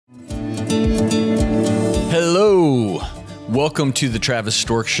Hello, welcome to the Travis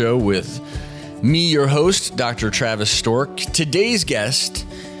Stork Show with me, your host, Dr. Travis Stork. Today's guest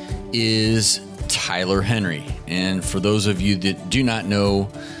is Tyler Henry. And for those of you that do not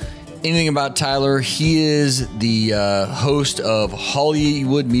know anything about Tyler, he is the host of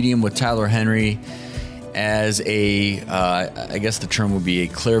Hollywood Medium with Tyler Henry as I guess the term would be a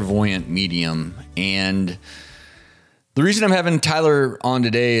clairvoyant medium. And the reason I'm having Tyler on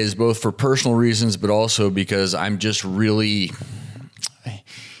today is both for personal reasons, but also because I'm just really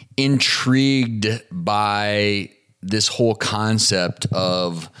intrigued by this whole concept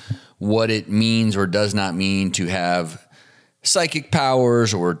of what it means or does not mean to have psychic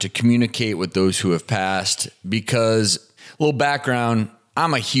powers or to communicate with those who have passed. Because, a little background,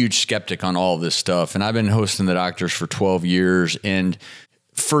 I'm a huge skeptic on all of this stuff, and I've been hosting the doctors for 12 years, and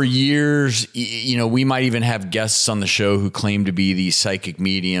for years, you know, we might even have guests on the show who claim to be these psychic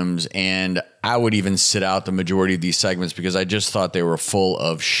mediums, and I would even sit out the majority of these segments because I just thought they were full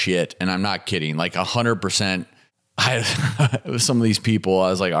of shit, and I'm not kidding, like 100%. Some of these people, I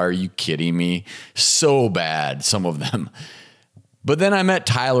was like, are you kidding me? So bad, some of them. But then I met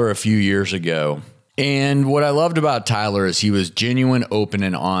Tyler a few years ago, and what I loved about Tyler is he was genuine, open,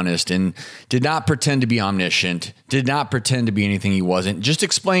 and honest, and did not pretend to be omniscient, did not pretend to be anything he wasn't, just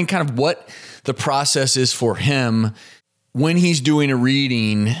explain kind of what the process is for him when he's doing a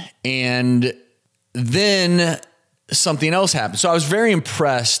reading, and then something else happened. So I was very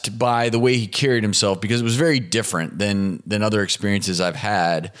impressed by the way he carried himself because it was very different than other experiences I've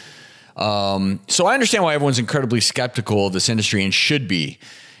had. So I understand why everyone's incredibly skeptical of this industry and should be.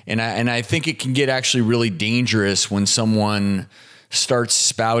 And I think it can get actually really dangerous when someone starts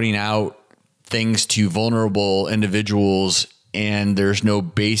spouting out things to vulnerable individuals and there's no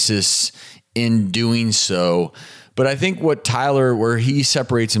basis in doing so. But I think what Tyler, where he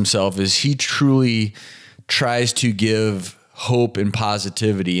separates himself, is he truly tries to give hope and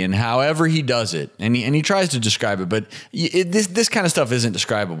positivity, and however he does it, and he tries to describe it, but this kind of stuff isn't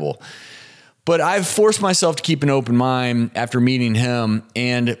describable. But I've forced myself to keep an open mind after meeting him.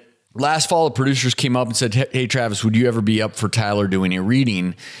 And last fall, the producers came up and said, "Hey, Travis, would you ever be up for Tyler doing a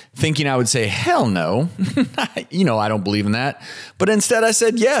reading?" Thinking I would say, hell no. You know, I don't believe in that. But instead I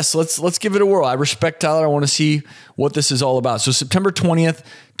said, yes, let's give it a whirl. I respect Tyler. I want to see what this is all about. So September 20th,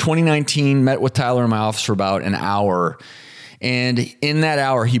 2019, met with Tyler in my office for about an hour. And in that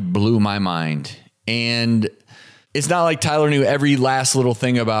hour, he blew my mind. And it's not like Tyler knew every last little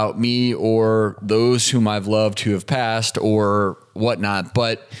thing about me or those whom I've loved who have passed or whatnot,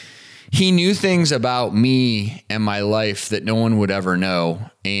 but he knew things about me and my life that no one would ever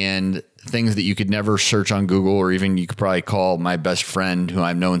know, and things that you could never search on Google, or even you could probably call my best friend who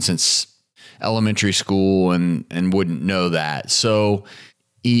I've known since elementary school and wouldn't know that. So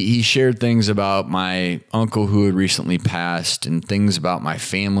he shared things about my uncle who had recently passed and things about my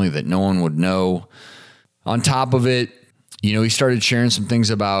family that no one would know. On top of it, you know, he started sharing some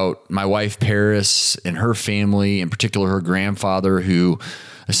things about my wife, Paris, and her family, in particular her grandfather, who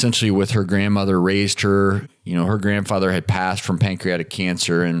essentially with her grandmother raised her. You know, her grandfather had passed from pancreatic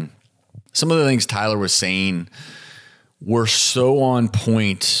cancer, and some of the things Tyler was saying were so on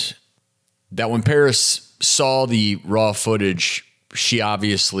point that when Paris saw the raw footage, she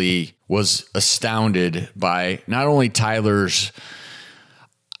obviously was astounded by not only Tyler's,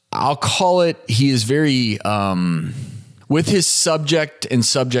 I'll call it, he is very, with his subject and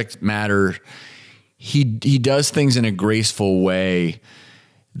subject matter, he does things in a graceful way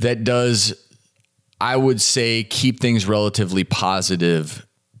that does, I would say, keep things relatively positive.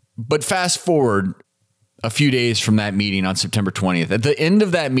 But fast forward a few days from that meeting on September 20th. At the end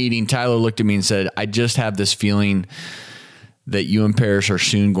of that meeting, Tyler looked at me and said, "I just have this feeling that you and Paris are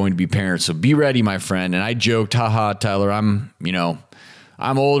soon going to be parents. So be ready, my friend." And I joked, haha, Tyler, I'm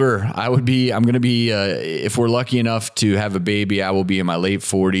older. I'm going to be, if we're lucky enough to have a baby, I will be in my late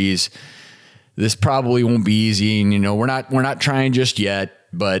 40s. This probably won't be easy. And, you know, we're not trying just yet,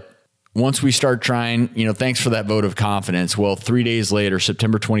 but once we start trying, you know, thanks for that vote of confidence. Well, 3 days later,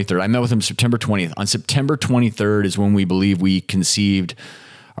 September 23rd, I met with him September 20th. On September 23rd is when we believe we conceived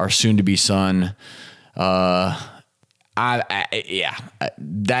our soon to be son. That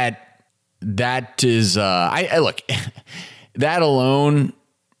is, look, that alone,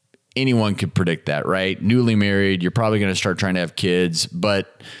 anyone could predict that, right? Newly married, you're probably going to start trying to have kids,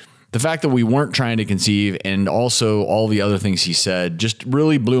 but the fact that we weren't trying to conceive, and also all the other things he said, just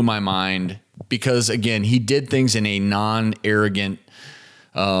really blew my mind, because again, he did things in a non-arrogant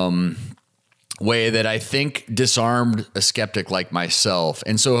way that I think disarmed a skeptic like myself.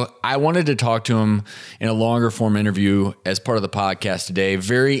 And so I wanted to talk to him in a longer form interview as part of the podcast today.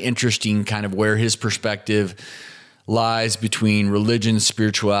 Very interesting kind of where his perspective lies between religion,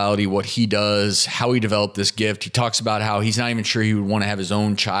 spirituality, what he does, how he developed this gift. He talks about how he's not even sure he would want to have his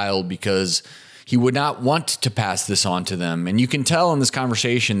own child because he would not want to pass this on to them. And you can tell in this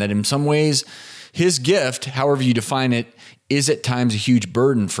conversation that in some ways, his gift, however you define it, is at times a huge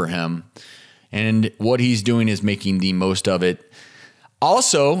burden for him. And what he's doing is making the most of it.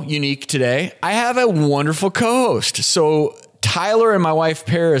 Also unique today, I have a wonderful co-host. So Tyler and my wife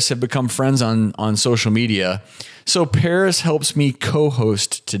Paris have become friends on social media. So Paris helps me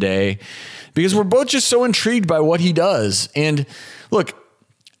co-host today because we're both just so intrigued by what he does. And look,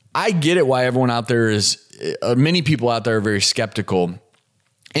 I get it why everyone out there many people out there are very skeptical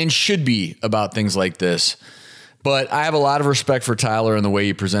and should be about things like this. But I have a lot of respect for Tyler and the way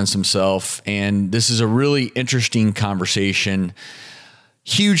he presents himself. And this is a really interesting conversation.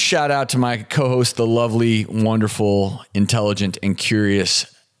 Huge shout out to my co-host, the lovely, wonderful, intelligent, and curious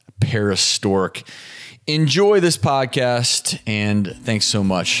Paris Stork. Enjoy this podcast, and thanks so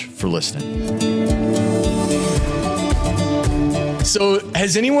much for listening. So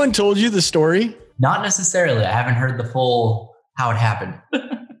has anyone told you the story? Not necessarily. I haven't heard the full how it happened.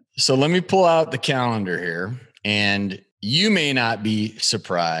 So let me pull out the calendar here, and you may not be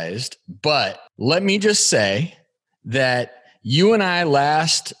surprised, but let me just say that you and I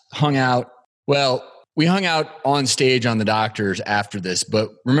last hung out. Well, we hung out on stage on the Doctors after this, but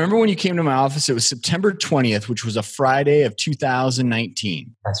remember when you came to my office, it was September 20th, which was a Friday of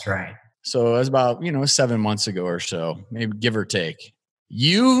 2019. That's right. So it was about, 7 months ago or so, maybe give or take.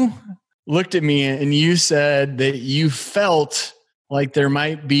 You looked at me and you said that you felt like there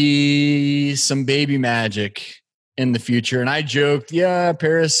might be some baby magic in the future. And I joked, yeah,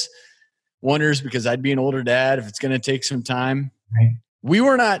 Paris wonders because I'd be an older dad if it's going to take some time. Right. We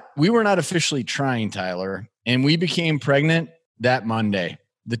were not officially trying, Tyler, and we became pregnant that Monday,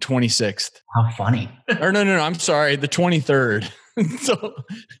 the 26th. How funny. Or no, I'm sorry, the 23rd.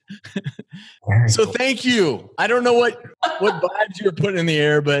 So thank you. I don't know what vibes you're putting in the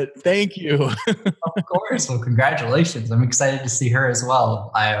air, but thank you. Of course. Well, congratulations. I'm excited to see her as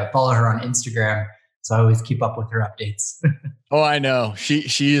well. I follow her on Instagram, so I always keep up with her updates. Oh, I know.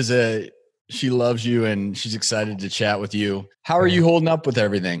 She loves you and she's excited to chat with you. How are you holding up with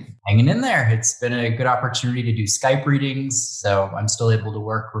everything? Hanging in there. It's been a good opportunity to do Skype readings, so I'm still able to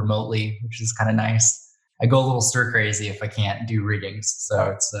work remotely, which is kind of nice. I go a little stir crazy if I can't do readings,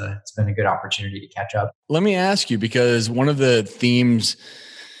 so it's been a good opportunity to catch up. Let me ask you, because one of the themes,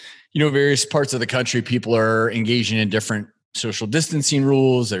 various parts of the country, people are engaging in different social distancing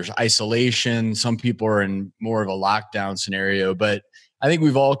rules. There's isolation. Some people are in more of a lockdown scenario, but I think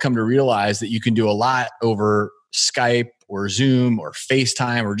we've all come to realize that you can do a lot over Skype or Zoom or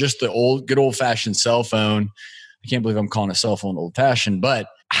FaceTime or just the good old fashioned cell phone. I can't believe I'm calling a cell phone old fashioned, but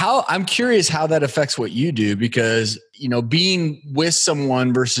I'm curious how that affects what you do, because, being with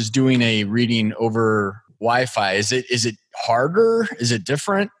someone versus doing a reading over Wi-Fi, is it harder? Is it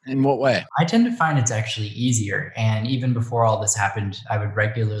different? In what way? I tend to find it's actually easier. And even before all this happened, I would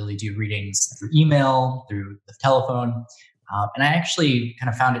regularly do readings through email, through the telephone. And I actually kind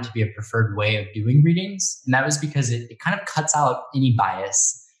of found it to be a preferred way of doing readings. And that was because it kind of cuts out any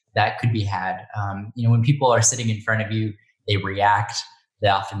bias that could be had. When people are sitting in front of you, they react. They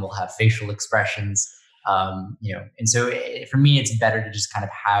often will have facial expressions. And so for me, it's better to just kind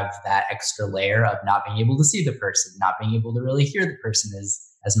of have that extra layer of not being able to see the person, not being able to really hear the person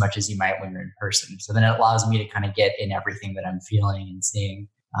as much as you might when you're in person. So then it allows me to kind of get in everything that I'm feeling and seeing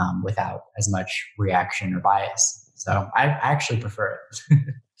without as much reaction or bias. So I actually prefer it.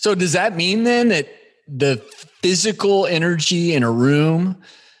 So does that mean then that the physical energy in a room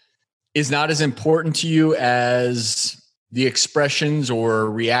is not as important to you as the expressions or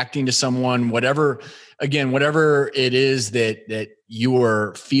reacting to someone, whatever it is that you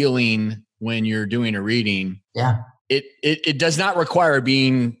are feeling when you're doing a reading? Yeah. It does not require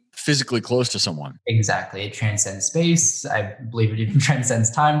being physically close to someone. Exactly. It transcends space. I believe it even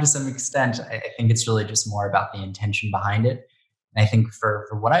transcends time to some extent. I think it's really just more about the intention behind it. And I think for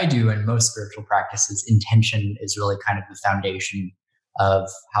what I do in most spiritual practices, intention is really kind of the foundation of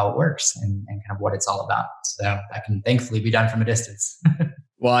how it works and kind of what it's all about. So that can thankfully be done from a distance.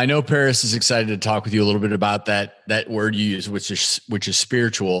 Well, I know Paris is excited to talk with you a little bit about that word you use, which is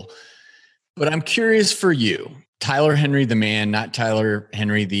spiritual. But I'm curious for you, Tyler Henry, the man, not Tyler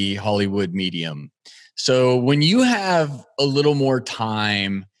Henry, the Hollywood medium. So when you have a little more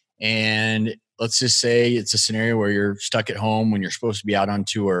time, and let's just say it's a scenario where you're stuck at home when you're supposed to be out on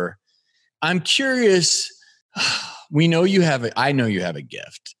tour, I'm curious. We know you have I know you have a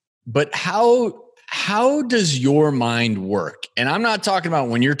gift, but how does your mind work? And I'm not talking about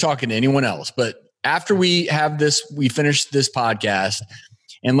when you're talking to anyone else, but after we finish this podcast,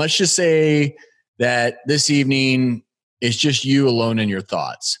 and let's just say that this evening is just you alone in your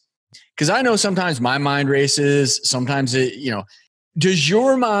thoughts. Because I know sometimes my mind races, sometimes does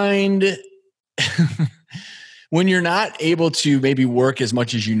your mind, when you're not able to maybe work as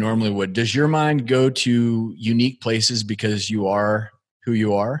much as you normally would, does your mind go to unique places because you are who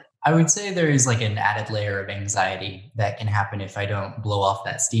you are? I would say there is like an added layer of anxiety that can happen if I don't blow off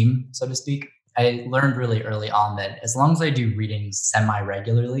that steam, so to speak. I learned really early on that as long as I do readings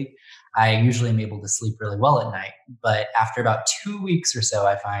semi-regularly, I usually am able to sleep really well at night. But after about 2 weeks or so,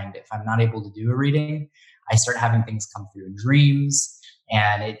 I find if I'm not able to do a reading, I start having things come through in dreams.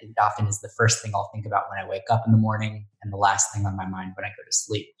 And it often is the first thing I'll think about when I wake up in the morning and the last thing on my mind when I go to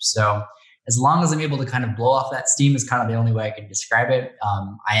sleep. So as long as I'm able to kind of blow off that steam is kind of the only way I could describe it.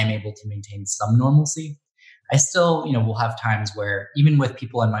 I am able to maintain some normalcy. I still, will have times where even with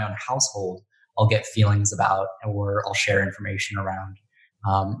people in my own household, I'll get feelings about or I'll share information around.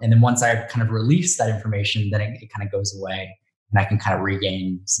 And then once I kind of release that information, then it kind of goes away and I can kind of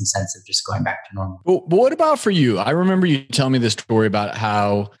regain some sense of just going back to normal. Well, what about for you? I remember you telling me this story about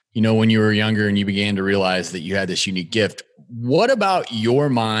how, when you were younger and you began to realize that you had this unique gift. What about your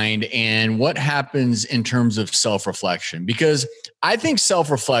mind and what happens in terms of self-reflection? Because I think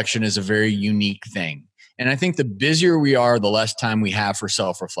self-reflection is a very unique thing. And I think the busier we are, the less time we have for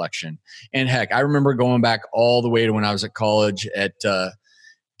self-reflection. And heck, I remember going back all the way to when I was at college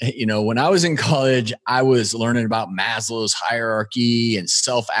when I was in college, I was learning about Maslow's hierarchy and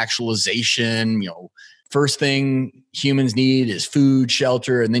self-actualization. First thing humans need is food,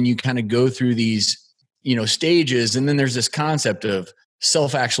 shelter. And then you kind of go through these, stages. And then there's this concept of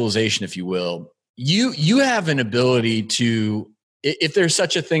self-actualization, if you will. You have an ability to, if there's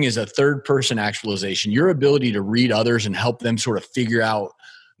such a thing as a third person actualization, your ability to read others and help them sort of figure out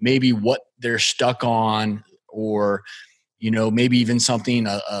maybe what they're stuck on, or, maybe even something,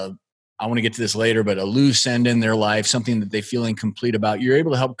 I want to get to this later, but a loose end in their life, something that they feel incomplete about, you're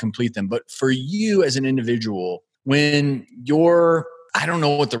able to help complete them. But for you as an individual, when you're, I don't know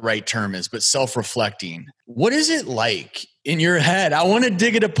what the right term is, but self-reflecting, what is it like in your head? I want to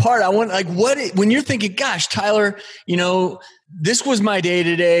dig it apart. When you're thinking, gosh, Tyler, this was my day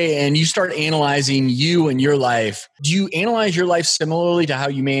today, and you start analyzing you and your life. Do you analyze your life similarly to how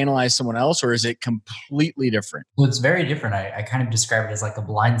you may analyze someone else, or is it completely different? Well, it's very different. I kind of describe it as like a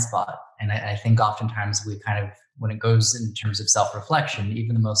blind spot. And I think oftentimes we kind of, when it goes in terms of self-reflection,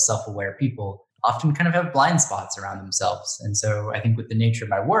 even the most self-aware people often kind of have blind spots around themselves. And so I think with the nature of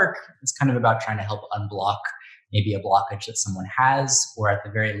my work, it's kind of about trying to help unblock maybe a blockage that someone has, or at the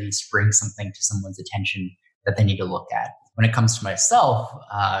very least, bring something to someone's attention that they need to look at. When it comes to myself,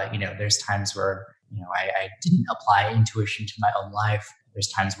 there's times where, I didn't apply intuition to my own life. There's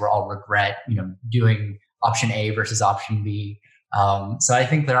times where I'll regret, doing option A versus option B. So I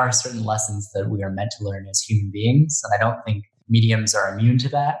think there are certain lessons that we are meant to learn as human beings. And I don't think mediums are immune to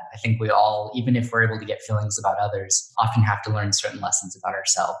that. I think we all, even if we're able to get feelings about others, often have to learn certain lessons about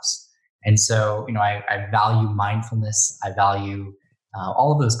ourselves. And so, I value mindfulness. I value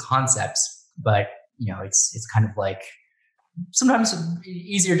all of those concepts, but, it's kind of like sometimes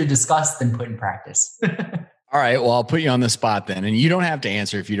easier to discuss than put in practice. All right. Well, I'll put you on the spot then, and you don't have to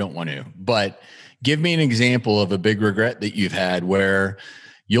answer if you don't want to, but give me an example of a big regret that you've had where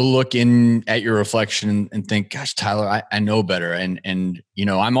you'll look in at your reflection and think, gosh, Tyler, I know better. And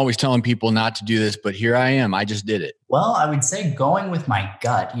I'm always telling people not to do this, but here I am. I just did it. Well, I would say going with my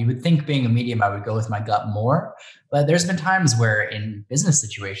gut. You would think being a medium, I would go with my gut more. But there's been times where in business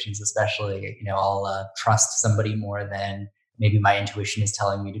situations, especially, I'll trust somebody more than maybe my intuition is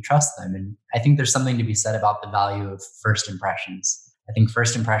telling me to trust them. And I think there's something to be said about the value of first impressions. I think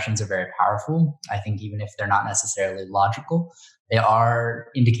first impressions are very powerful. I think even if they're not necessarily logical, they are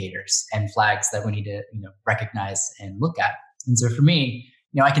indicators and flags that we need to, recognize and look at. And so for me,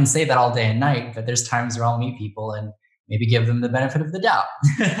 I can say that all day and night, but there's times where I'll meet people and maybe give them the benefit of the doubt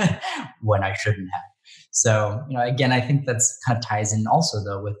when I shouldn't have. So, again, I think that's kind of ties in also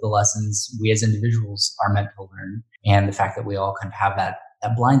though with the lessons we as individuals are meant to learn, and the fact that we all kind of have that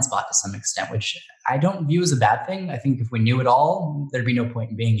blind spot to some extent, which I don't view as a bad thing. I think if we knew it all, there'd be no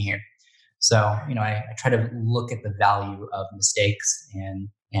point in being here. So, I try to look at the value of mistakes and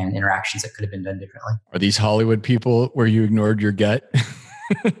interactions that could have been done differently. Are these Hollywood people where you ignored your gut?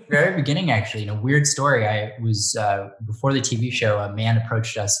 Very beginning, actually, weird story. I was, before the TV show, a man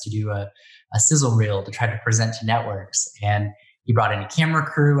approached us to do a sizzle reel to try to present to networks. And he brought in a camera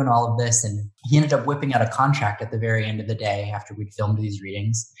crew and all of this. And he ended up whipping out a contract at the very end of the day after we'd filmed these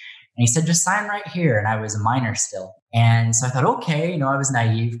readings. And he said, just sign right here. And I was a minor still. And so I thought, okay, I was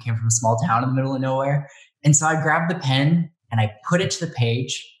naive, came from a small town in the middle of nowhere. And so I grabbed the pen and I put it to the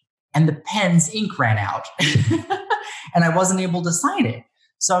page, and the pen's ink ran out and I wasn't able to sign it.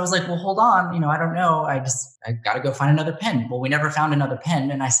 So I was like, well, hold on. I don't know. I got to go find another pen. Well, we never found another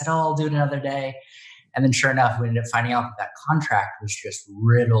pen. And I said, oh, I'll do it another day. And then sure enough, we ended up finding out that contract was just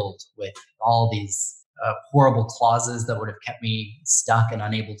riddled with all these horrible clauses that would have kept me stuck and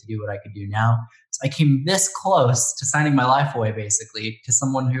unable to do what I could do now. So I came this close to signing my life away, basically, to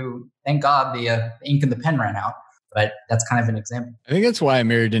someone who, thank God, the ink and the pen ran out. But that's kind of an example. I think that's why I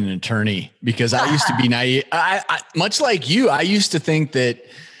married an attorney, because I used to be naive. I much like you, I used to think that,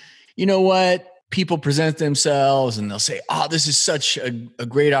 people present themselves and they'll say, oh, this is such a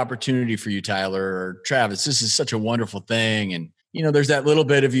great opportunity for you, Tyler, or Travis. This is such a wonderful thing. And, there's that little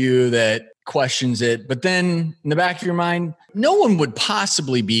bit of you that questions it. But then in the back of your mind, no one would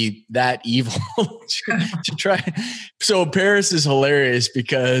possibly be that evil to try. So Paris is hilarious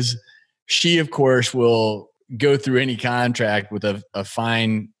because she, of course, will go through any contract with a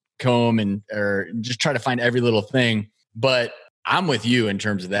fine comb or just try to find every little thing. But I'm with you in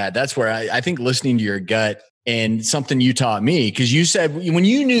terms of that. That's where I think listening to your gut and something you taught me, because you said when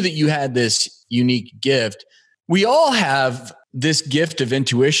you knew that you had this unique gift, we all have this gift of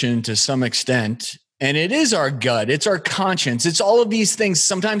intuition to some extent. And it is our gut. It's our conscience. It's all of these things.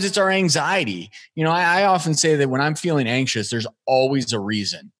 Sometimes it's our anxiety. I often say that when I'm feeling anxious, there's always a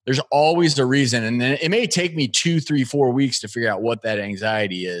reason. There's always a reason. And then it may take me 2, 3, 4 weeks to figure out what that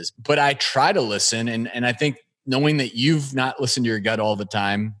anxiety is. But I try to listen. And I think knowing that you've not listened to your gut all the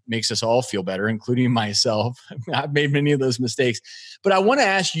time makes us all feel better, including myself. I've made many of those mistakes. But I want to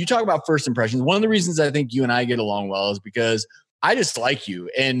ask you talk about first impressions. One of the reasons I think you and I get along well is because I just like you.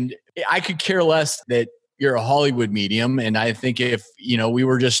 And I could care less that you're a Hollywood medium. And I think if, we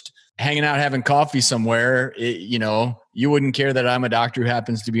were just hanging out, having coffee somewhere, you wouldn't care that I'm a doctor who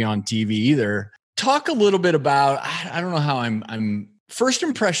happens to be on TV either. Talk a little bit about, I don't know how I'm first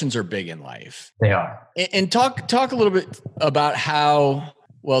impressions are big in life. They are. And talk a little bit about how,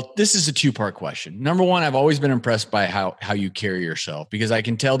 well, this is a 2-part question. Number one, I've always been impressed by how you carry yourself, because I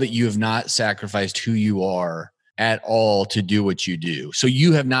can tell that you have not sacrificed who you are at all to do what you do. So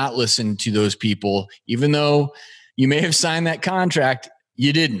you have not listened to those people, even though you may have signed that contract,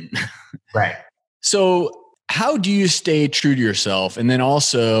 you didn't. Right. So how do you stay true to yourself? And then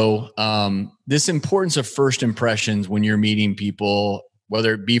also this importance of first impressions when you're meeting people,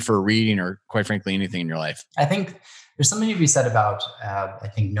 whether it be for a reading or quite frankly, anything in your life. I think there's something to be said about,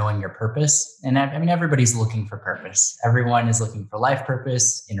 knowing your purpose. And everybody's looking for purpose. Everyone is looking for life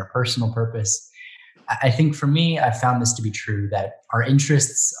purpose, interpersonal purpose. I think for me, I found this to be true, that our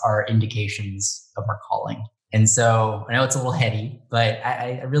interests are indications of our calling. And so I know it's a little heady, but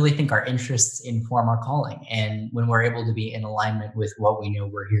I really think our interests inform our calling. And when we're able to be in alignment with what we know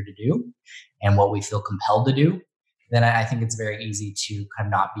we're here to do and what we feel compelled to do, then I think it's very easy to kind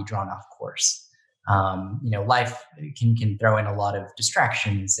of not be drawn off course. Life can throw in a lot of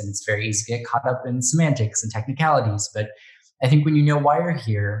distractions, and it's very easy to get caught up in semantics and technicalities. But I think when you know why you're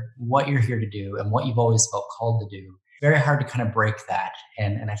here, what you're here to do, and what you've always felt called to do, very hard to kind of break that.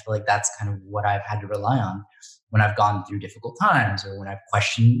 And I feel like that's kind of what I've had to rely on when I've gone through difficult times, or when I've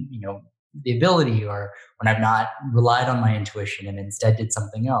questioned, the ability, or when I've not relied on my intuition and instead did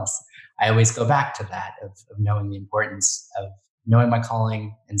something else. I always go back to that of knowing the importance of knowing my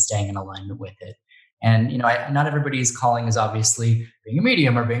calling and staying in alignment with it. And, not everybody's calling is obviously being a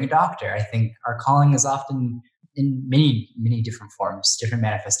medium or being a doctor. I think our calling is often in many, many different forms, different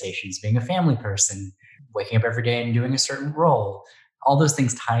manifestations, being a family person, waking up every day and doing a certain role. All those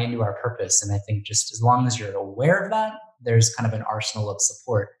things tie into our purpose. And I think just as long as you're aware of that, there's kind of an arsenal of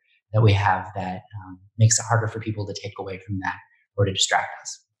support that we have that makes it harder for people to take away from that or to distract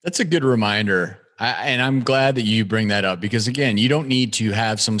us. That's a good reminder. And I'm glad that you bring that up, because again, you don't need to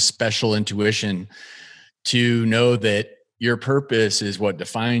have some special intuition to know that your purpose is what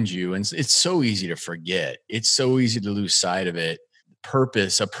defines you. And it's so easy to forget. It's so easy to lose sight of it.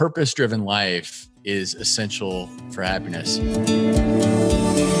 A purpose-driven life is essential for happiness.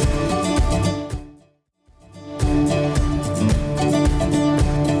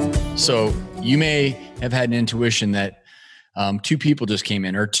 So you may have had an intuition that 2 people just came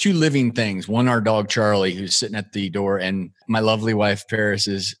in, or 2 living things. One, our dog, Charlie, who's sitting at the door, and my lovely wife, Paris,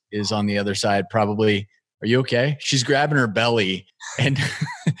 is on the other side. Probably, are you okay? She's grabbing her belly, and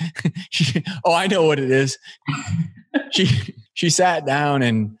I know what it is. She sat down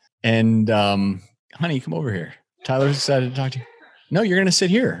and honey, come over here. Tyler's excited to talk to you. No, you're going to sit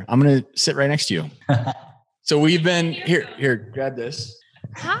here. I'm going to sit right next to you. So we've been here, grab this.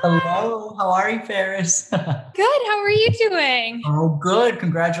 Hi. Hello, how are you, Ferris? Good. How are you doing? Oh, good.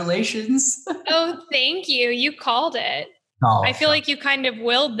 Congratulations. Oh, thank you. You called it. Oh, I feel like you kind of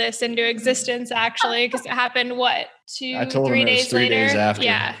willed this into existence, actually, because it happened, what, I told 3 him it was days 3 later? days after.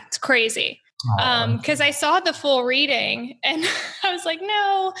 Yeah, it's crazy. Because I saw the full reading and I was like,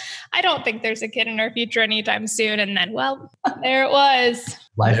 no, I don't think there's a kid in our future anytime soon. And then, well, there it was.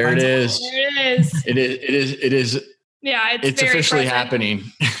 There it is. There it is. It is. Yeah, it's very officially present. happening.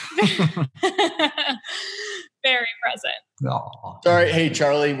 Very present. Oh. Sorry. Hey,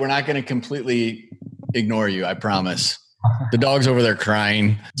 Charlie, we're not going to completely ignore you. I promise. The dog's over there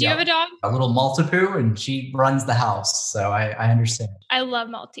crying. Do you have a dog? A little Maltipoo, and she runs the house. So I understand. I love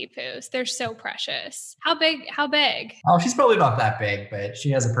Maltipoos. They're so precious. How big? Oh, she's probably not that big, but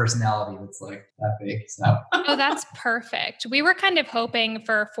she has a personality that's like that big. So. Oh, that's perfect. We were kind of hoping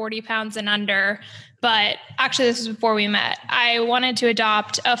for 40 pounds and under, but actually this was before we met. I wanted to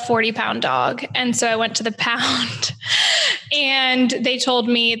adopt a 40-pound dog. And so I went to the pound and they showed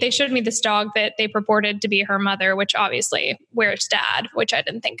me this dog that they purported to be her mother, which obviously where's dad, which I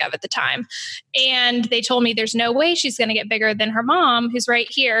didn't think of at the time. And they told me there's no way she's going to get bigger than her mom, who's right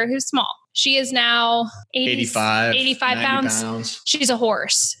here, who's small. She is now 85 pounds. She's a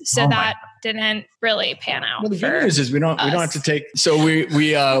horse. So that didn't really pan out. Well, the good news is we don't have to take. So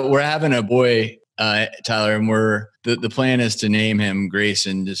we're having a boy, Tyler, and the plan is to name him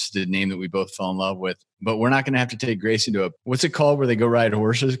Grayson, just the name that we both fell in love with. But we're not going to have to take Grayson to what's it called where they go ride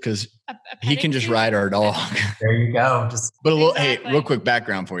horses? Because he can just ride our dog. There you go. Hey, real quick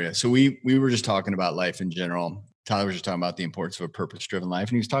background for you. So we were just talking about life in general. Tyler was just talking about the importance of a purpose-driven life,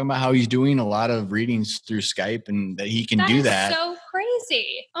 and he was talking about how he's doing a lot of readings through Skype, and that he can do that. That's so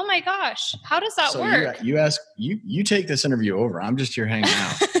crazy! Oh my gosh, how does that work? You take this interview over. I'm just here hanging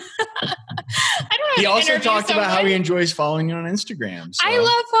out. I don't. He also talked about how he enjoys following you on Instagram. So. I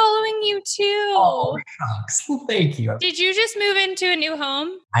love following you too. Oh, shucks. Well, thank you. Did you just move into a new home?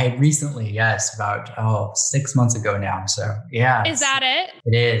 I had recently, yes, about 6 months ago now. So yeah. Is that it?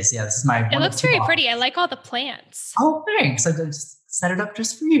 It is. Yeah, this is my. It looks very pretty. I like all the plants. Oh, thanks. I just set it up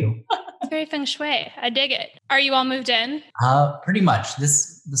just for you. It's very feng shui. I dig it. Are you all moved in? Pretty much.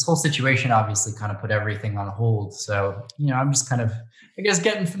 This whole situation obviously kind of put everything on hold. So I'm just kind of, I guess,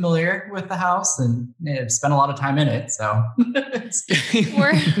 getting familiar with the house and spent a lot of time in it. So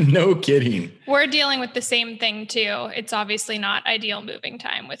no kidding. We're dealing with the same thing too. It's obviously not ideal moving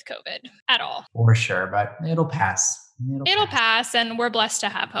time with COVID at all. For sure, but it'll pass. It'll pass, and we're blessed to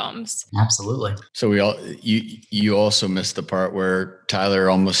have homes. Absolutely. So you also missed the part where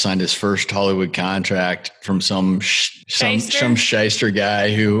Tyler almost signed his first Hollywood contract from some shyster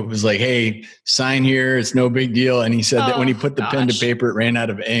guy who was like, "Hey, sign here. It's no big deal." And he said that when he put the pen to paper, it ran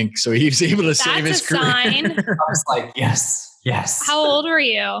out of ink, so he was able to save his career. Sign. I was like, yes. How old were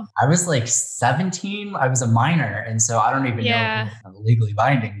you? I was like 17. I was a minor. And so I don't even know if it was legally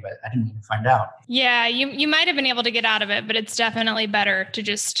binding, but I didn't even find out. Yeah, you might have been able to get out of it, but it's definitely better to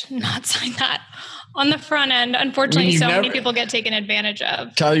just not sign that on the front end. Unfortunately, many people get taken advantage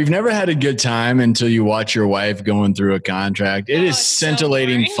of. Tyler, you've never had a good time until you watch your wife going through a contract. It is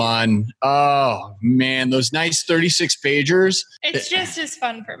scintillating fun. Oh, man, those nice 36 pagers. It's just as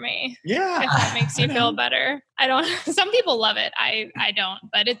fun for me. Yeah. If that makes you feel better. Some people love it. I don't,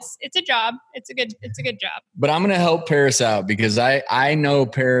 but it's a job. It's a good job. But I'm going to help Paris out because I know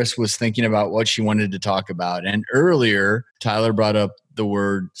Paris was thinking about what she wanted to talk about. And earlier, Tyler brought up the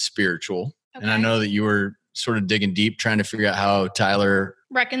word spiritual. Okay. And I know that you were sort of digging deep, trying to figure out how Tyler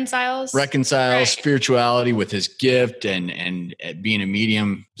reconciles spirituality with his gift and being a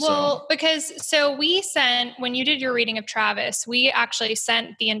medium. Well, because when you did your reading of Travis, we actually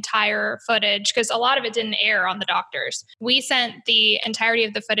sent the entire footage because a lot of it didn't air on the doctors. We sent the entirety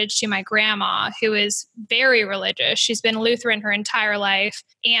of the footage to my grandma, who is very religious. She's been Lutheran her entire life,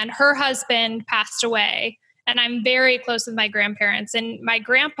 and her husband passed away. And I'm very close with my grandparents. And my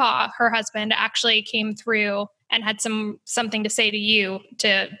grandpa, her husband, actually came through and had something to say to you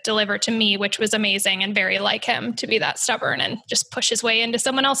to deliver to me, which was amazing and very like him to be that stubborn and just push his way into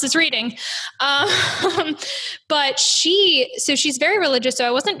someone else's reading. But she's very religious. So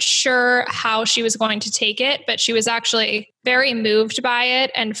I wasn't sure how she was going to take it, but she was actually very moved by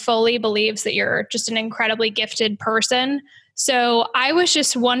it and fully believes that you're just an incredibly gifted person. So I was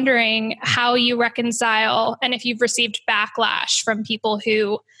just wondering how you reconcile and if you've received backlash from people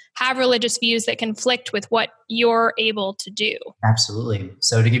who have religious views that conflict with what you're able to do. Absolutely.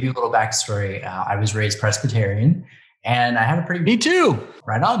 So to give you a little backstory, I was raised Presbyterian, And I had a pretty Me too.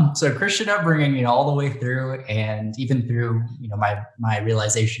 right on. So Christian upbringing, all the way through, and even through, my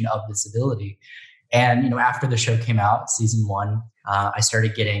realization of disability. And, after the show came out, season 1, I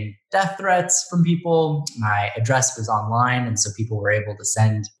started getting death threats from people. My address was online. And so people were able to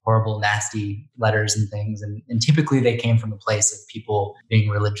send horrible, nasty letters and things. And typically they came from a place of people being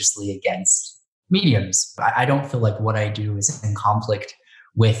religiously against mediums. I don't feel like what I do is in conflict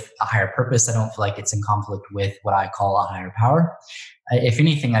with a higher purpose. I don't feel like it's in conflict with what I call a higher power. If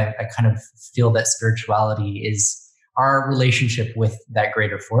anything, I kind of feel that spirituality is our relationship with that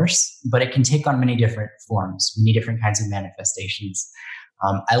greater force, but it can take on many different forms, many different kinds of manifestations.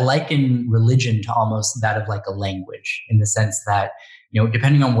 I liken religion to almost that of like a language, in the sense that,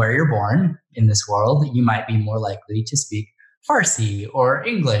 depending on where you're born in this world, you might be more likely to speak Farsi or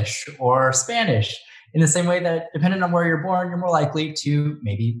English or Spanish, in the same way that depending on where you're born, you're more likely to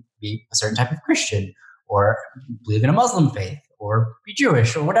maybe be a certain type of Christian or believe in a Muslim faith or be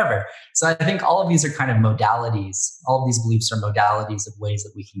Jewish or whatever. So I think all of these are kind of modalities. All of these beliefs are modalities of ways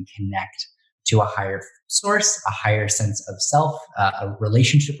that we can connect to a higher source, a higher sense of self, a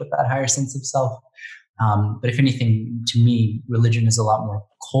relationship with that higher sense of self. But if anything, to me, religion is a lot more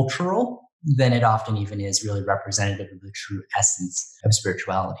cultural than it often even is really representative of the true essence of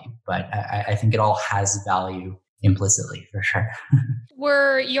spirituality. But I think it all has value implicitly, for sure.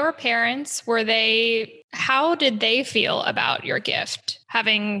 Were your parents, how did they feel about your gift,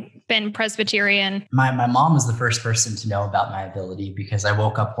 having been Presbyterian? My mom was the first person to know about my ability, because I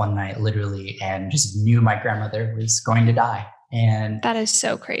woke up one night literally and just knew my grandmother was going to die. And that is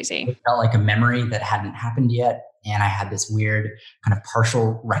so crazy. It felt like a memory that hadn't happened yet. And I had this weird kind of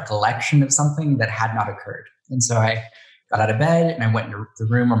partial recollection of something that had not occurred. And so I got out of bed and I went into the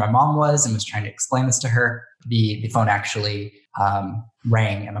room where my mom was and was trying to explain this to her. The phone actually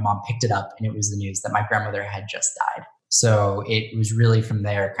rang, and my mom picked it up, and it was the news that my grandmother had just died. So it was really from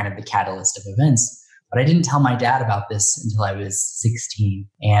there kind of the catalyst of events. But I didn't tell my dad about this until I was 16.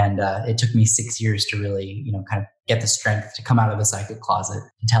 And it took me 6 years to really, kind of get the strength to come out of the psychic closet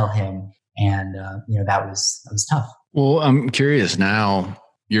to tell him. And, that was tough. Well, I'm curious now,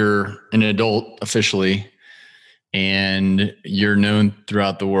 you're an adult officially, and you're known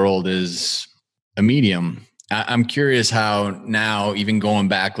throughout the world as a medium. I'm curious how now, even going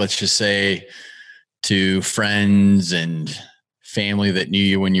back, let's just say to friends and family that knew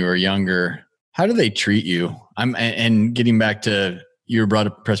you when you were younger, how do they treat you? And getting back to, you were brought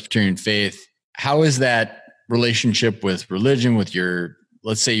up Presbyterian faith. How is that relationship with religion, with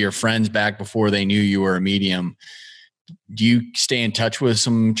let's say your friends back before they knew you were a medium? Do you stay in touch with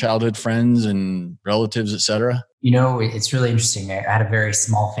some childhood friends and relatives, et cetera? It's really interesting. I had a very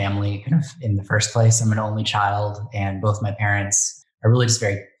small family kind of in the first place. I'm an only child, and both my parents are really just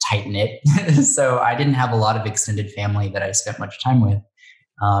very tight knit. So I didn't have a lot of extended family that I spent much time with.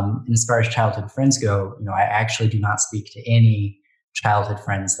 And as far as childhood friends go, I actually do not speak to any childhood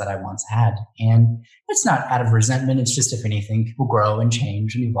friends that I once had. And it's not out of resentment. It's just, if anything, people grow and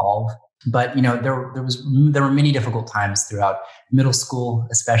change and evolve. But, there were many difficult times throughout middle school,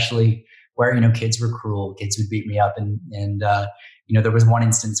 especially, where, kids were cruel. Kids would beat me up. And there was one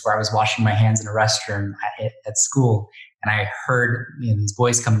instance where I was washing my hands in a restroom at school, and I heard these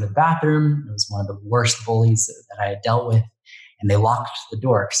boys come into the bathroom. It was one of the worst bullies that I had dealt with. And they locked the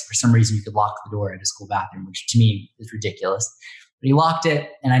door, because for some reason you could lock the door at a school bathroom, which to me is ridiculous. But he locked it,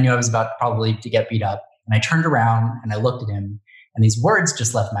 and I knew I was about probably to get beat up. And I turned around and I looked at him, and these words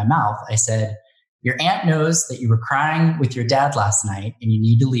just left my mouth. I said, "Your aunt knows that you were crying with your dad last night, and you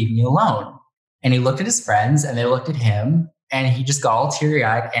need to leave me alone." And he looked at his friends, and they looked at him, and he just got all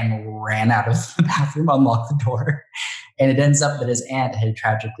teary-eyed and ran out of the bathroom, unlocked the door. And it ends up that his aunt had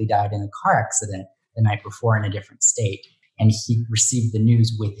tragically died in a car accident the night before in a different state. And he received the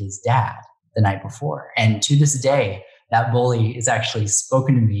news with his dad the night before. And to this day, that bully is actually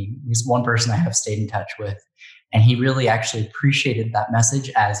spoken to me. He's one person I have stayed in touch with. And he really actually appreciated that message,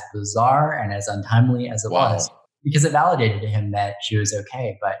 as bizarre and as untimely as it was, because it validated to him that she was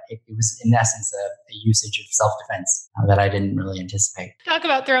okay. But it was, in essence, a usage of self-defense that I didn't really anticipate. Talk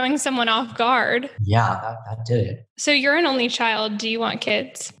about throwing someone off guard. Yeah, that did it. So you're an only child. Do you want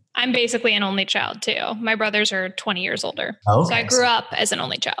kids? I'm basically an only child too. My brothers are 20 years older. Okay. So I grew up as an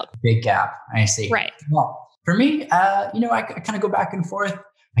only child. Big gap. I see. Right. Well, for me, I kind of go back and forth.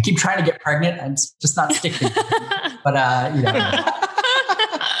 I keep trying to get pregnant and it's just not sticking. But,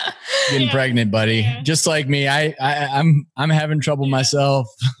 Getting pregnant, buddy. Yeah. Just like me. I'm having trouble myself.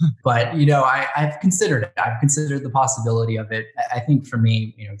 But, I've considered it. I've considered the possibility of it. I think for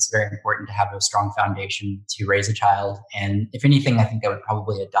me, it's very important to have a strong foundation to raise a child. And if anything, I think I would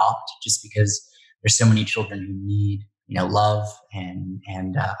probably adopt, just because there's so many children who need love.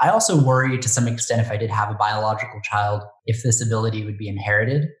 And I also worry to some extent, if I did have a biological child, if this ability would be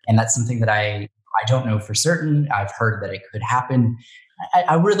inherited. And that's something that I don't know for certain. I've heard that it could happen.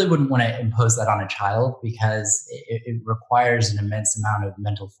 I really wouldn't want to impose that on a child, because it requires an immense amount of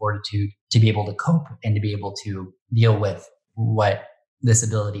mental fortitude to be able to cope and to be able to deal with what this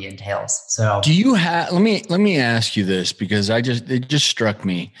ability entails. So do you have, let me ask you this, because it just struck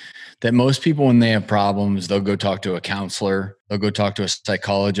me that most people, when they have problems, they'll go talk to a counselor, they'll go talk to a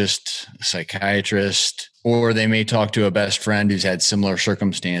psychologist, a psychiatrist, or they may talk to a best friend who's had similar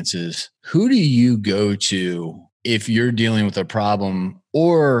circumstances. Who do you go to if you're dealing with a problem?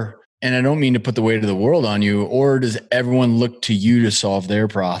 And I don't mean to put the weight of the world on you, or does everyone look to you to solve their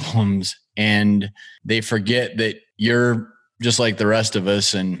problems and they forget that you're just like the rest of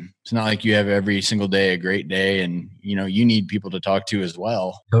us, and it's not like you have every single day a great day, and you need people to talk to as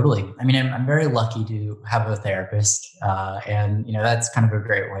well? Totally. I mean, I'm very lucky to have a therapist, and that's kind of a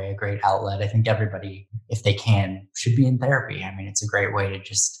great way, a great outlet. I think everybody, if they can, should be in therapy. I mean, it's a great way to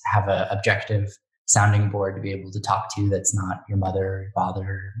just have an objective sounding board to be able to talk to that's not your mother,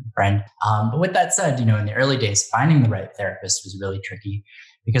 father, friend. But with that said, in the early days, finding the right therapist was really tricky,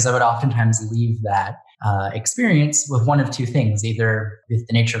 because I would oftentimes leave that experience with one of two things. Either with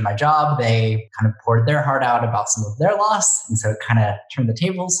the nature of my job, they kind of poured their heart out about some of their loss, and so it kind of turned the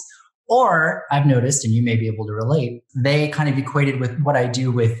tables. Or I've noticed, and you may be able to relate, they kind of equated with what I do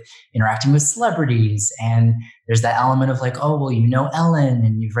with interacting with celebrities. And there's that element of like, oh, well, Ellen,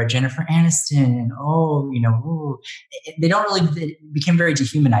 and you've read Jennifer Aniston, and they don't really, it became very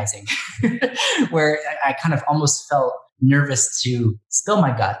dehumanizing, where I kind of almost felt nervous to spill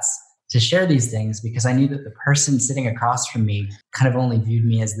my guts, to share these things, because I knew that the person sitting across from me kind of only viewed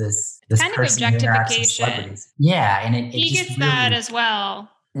me as this kind person of who interacts with celebrities. Yeah, and it he just gets that as well.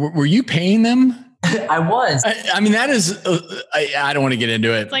 Were you paying them? I was. I mean, that is, I don't want to get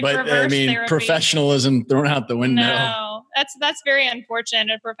into it, like, but I mean, therapy. Professionalism thrown out the window. No, that's very unfortunate.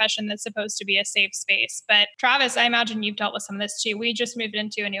 A profession that's supposed to be a safe space. But Travis, I imagine you've dealt with some of this too. We just moved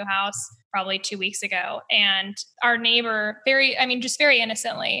into a new house probably 2 weeks ago, and our neighbor, very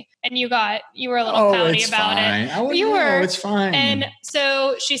innocently, and you were a little pouty about it. It's fine. And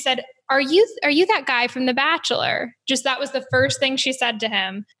so she said, Are you that guy from The Bachelor? Just that was the first thing she said to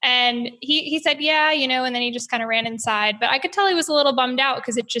him. And he said, yeah, and then he just kind of ran inside. But I could tell he was a little bummed out,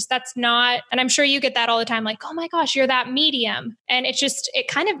 because that's not, and I'm sure you get that all the time, like, oh my gosh, you're that medium. And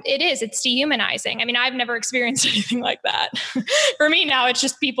it's dehumanizing. I mean, I've never experienced anything like that. For me now, it's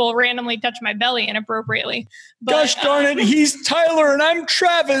just people randomly touch my belly inappropriately. But, gosh darn it, he's Tyler and I'm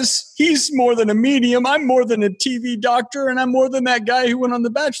Travis. He's more than a medium. I'm more than a TV doctor, and I'm more than that guy who went on The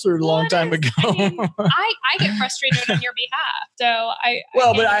Bachelor a long time ago. I get frustrated on your behalf. So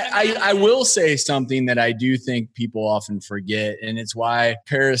I will say something that I do think people often forget, and it's why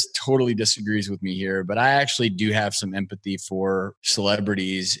Paris totally disagrees with me here, but I actually do have some empathy for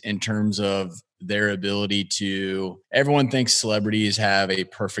celebrities in terms of their ability to, everyone thinks celebrities have a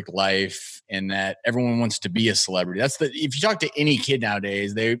perfect life and that everyone wants to be a celebrity. If you talk to any kid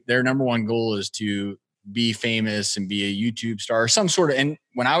nowadays, their number one goal is to be famous and be a YouTube star or some sort of, and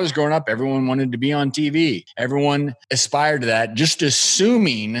when I was growing up, everyone wanted to be on TV. Everyone aspired to that, just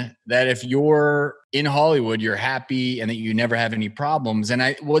assuming that if you're in Hollywood, you're happy and that you never have any problems.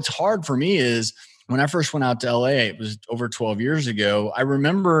 And what's hard for me is when I first went out to LA, it was over 12 years ago. I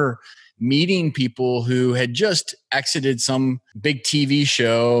remember meeting people who had just exited some big TV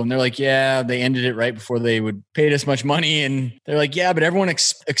show, and they're like, yeah, they ended it right before they would pay us much money. And they're like, yeah, but everyone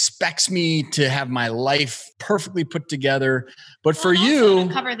expects me to have my life perfectly put together. But for you,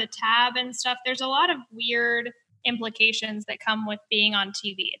 to cover the tab and stuff, there's a lot of weird implications that come with being on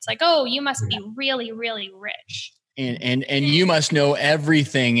TV. It's like, oh, you must be really, really rich. And you must know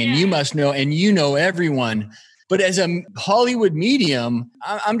everything, and you must know, and everyone. But as a Hollywood medium,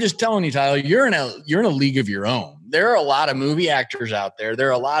 I'm just telling you, Tyler, you're in a league of your own. There are a lot of movie actors out there. There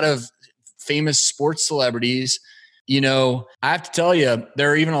are a lot of famous sports celebrities. I have to tell you, there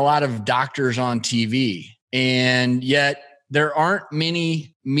are even a lot of doctors on TV. And yet there aren't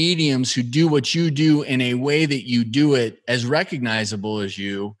many mediums who do what you do in a way that you do it as recognizable as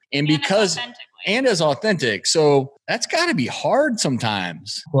you. And as authentic. So that's got to be hard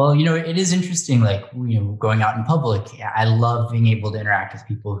sometimes. Well, it is interesting, like, going out in public. I love being able to interact with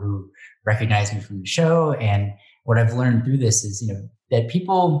people who recognize me from the show. And what I've learned through this is, that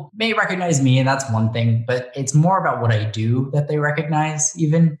people may recognize me, and that's one thing, but it's more about what I do that they recognize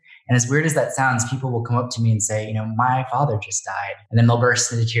even. And as weird as that sounds, people will come up to me and say, my father just died. And then they'll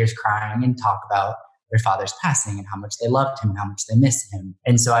burst into tears crying and talk about their father's passing and how much they loved him and how much they miss him.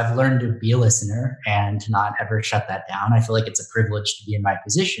 And so I've learned to be a listener and to not ever shut that down. I feel like it's a privilege to be in my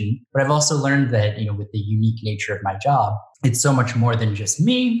position, but I've also learned that, with the unique nature of my job, it's so much more than just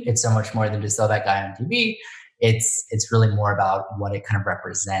me. It's so much more than just, oh, that guy on TV. It's really more about what it kind of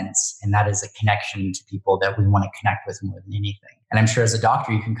represents. And that is a connection to people that we want to connect with more than anything. And I'm sure as a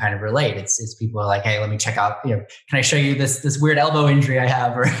doctor, you can kind of relate. It's people are like, hey, let me check out, can I show you this weird elbow injury I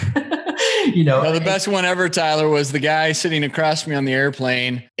have? Or, the best one ever, Tyler, was the guy sitting across from me on the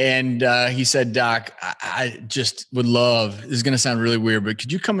airplane. And he said, Doc, I just would love, this is going to sound really weird, but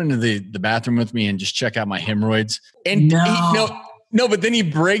could you come into the bathroom with me and just check out my hemorrhoids? And No, but then he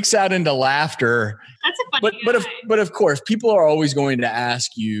breaks out into laughter. That's a funny guy. But of course, people are always going to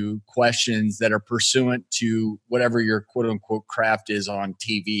ask you questions that are pursuant to whatever your quote unquote craft is on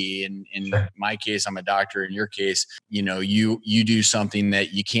TV. And in my case, I'm a doctor. In your case, you do something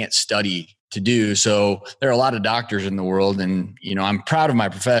that you can't study to do. So there are a lot of doctors in the world, and I'm proud of my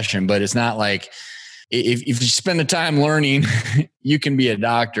profession, but it's not like if you spend the time learning, you can be a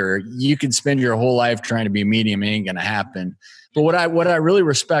doctor. You can spend your whole life trying to be a medium. It ain't going to happen. But what I really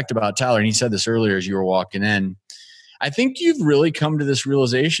respect about Tyler, and he said this earlier as you were walking in, I think you've really come to this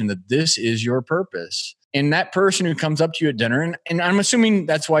realization that this is your purpose. And that person who comes up to you at dinner, and I'm assuming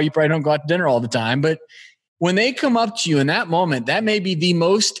that's why you probably don't go out to dinner all the time, but when they come up to you in that moment, that may be the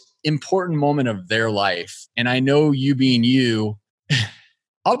most important moment of their life. And I know you being you,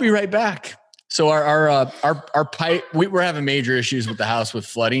 I'll be right back. So our pipe, we're having major issues with the house with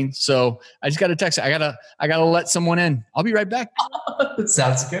flooding. So I just got a text. I gotta let someone in. I'll be right back. That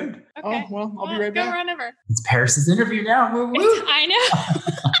sounds good. Okay. Oh, well, I'll be right back. Go run over. It's Paris's interview now. Woo, woo. I know.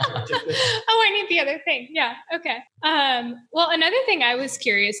 Oh, I need the other thing. Yeah. Okay. Well, another thing I was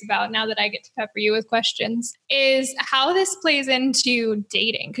curious about now that I get to pepper you with questions is how this plays into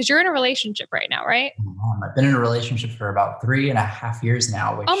dating. Because you're in a relationship right now, right? I've been in a relationship for about 3.5 years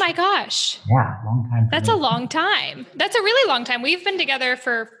now. Which, oh my gosh. Yeah, long time. That's a long time. That's a really long time. We've been together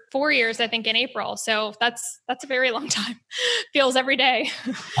for 4 years, I think, in April. So that's a very long time. Feels every day,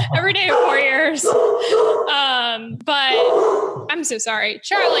 every day of 4 years. But I'm so sorry,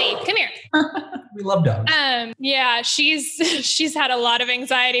 Charlie. Come here. We love dogs. Yeah, she's had a lot of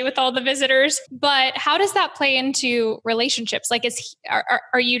anxiety with all the visitors. But how does that play into relationships? Like,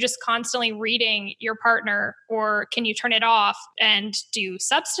 are you just constantly reading your partner, or can you turn it off? And do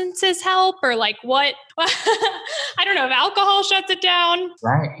substances help, or like what? I don't know if alcohol shuts it down.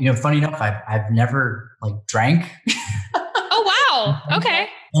 Right. Funny enough, I've never drank. Oh wow. Okay.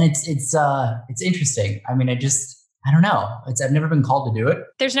 And it's interesting. I mean, I don't know. I've never been called to do it.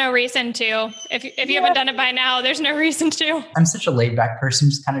 There's no reason to. If you haven't done it by now, there's no reason to. I'm such a laid back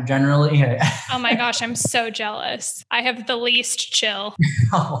person, just kind of generally. Oh my gosh, I'm so jealous. I have the least chill.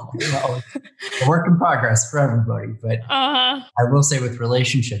 Oh, no. A work in progress for everybody. But I will say with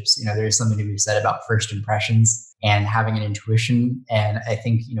relationships, there's something to be said about first impressions and having an intuition. And I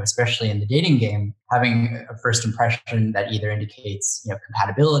think, especially in the dating game, having a first impression that either indicates,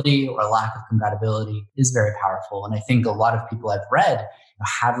 compatibility or lack of compatibility is very powerful. And I think a lot of people I've read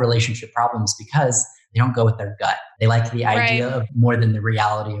have relationship problems because they don't go with their gut. They like the idea of more than the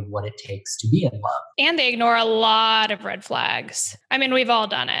reality of what it takes to be in love. And they ignore a lot of red flags. I mean, we've all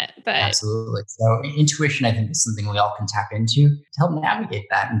done it, but absolutely. So intuition, I think, is something we all can tap into to help navigate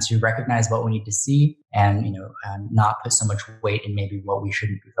that and to recognize what we need to see and, not put so much weight in maybe what we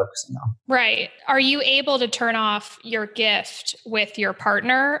shouldn't be focusing on. Right. Are you able to turn off your gift with your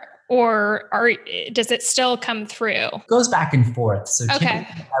partner? Or does it still come through? It goes back and forth. So typically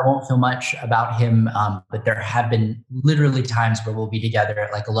I won't feel much about him, but there have been literally times where we'll be together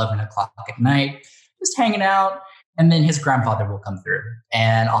at 11 o'clock at night, just hanging out. And then his grandfather will come through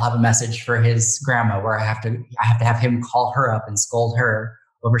and I'll have a message for his grandma where I have to have him call her up and scold her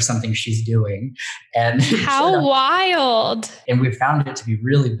over something she's doing. And how wild. And we found it to be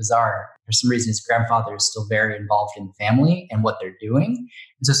really bizarre. For some reason, his grandfather is still very involved in the family and what they're doing.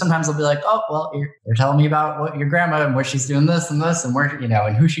 And so sometimes I'll be like, oh, well, you're telling me about what your grandma and what she's doing this and where,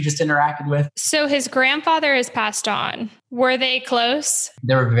 and who she just interacted with. So his grandfather has passed on. Were they close?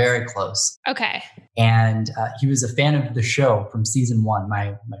 They were very close. Okay. And he was a fan of the show from season 1,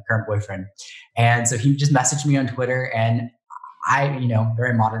 my current boyfriend. And so he just messaged me on Twitter and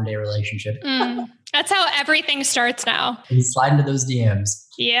very modern day relationship. That's how everything starts now. You slide into those DMs.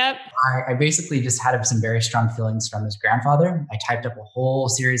 Yep. I basically just had some very strong feelings from his grandfather. I typed up a whole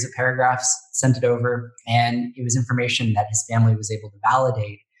series of paragraphs, sent it over, and it was information that his family was able to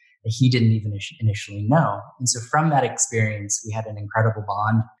validate that he didn't even initially know. And so from that experience, we had an incredible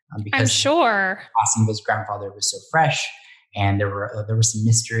bond because I'm sure the passing of his grandfather was so fresh. And there was some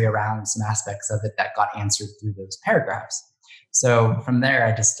mystery around some aspects of it that got answered through those paragraphs. So from there,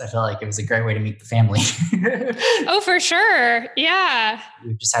 I felt like it was a great way to meet the family. Oh, for sure. Yeah.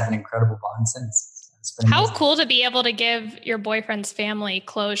 We've just had an incredible bond since. How cool to be able to give your boyfriend's family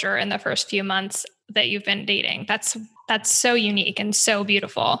closure in the first few months that you've been dating. That's so unique and so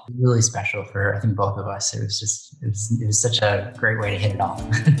beautiful. Really special for, I think, both of us. It was such a great way to hit it off.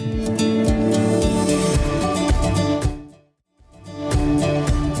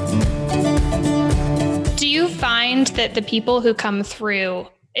 Do you find that the people who come through,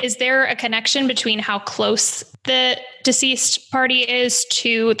 is there a connection between how close the deceased party is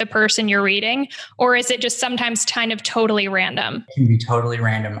to the person you're reading? Or is it just sometimes kind of totally random? It can be totally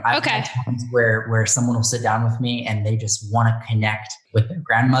random. I've had times where someone will sit down with me and they just want to connect with their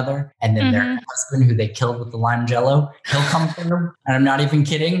grandmother, and then their husband, who they killed with the lime jello, he'll come through. And I'm not even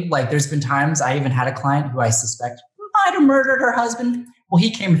kidding. Like, there's been times I even had a client who I suspect might have murdered her husband. Well, he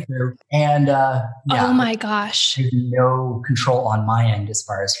came through, and oh my gosh, there's no control on my end as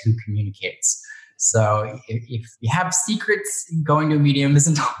far as who communicates. So if you have secrets, going to a medium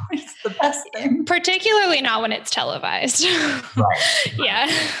isn't always the best thing. Particularly not when it's televised. Right.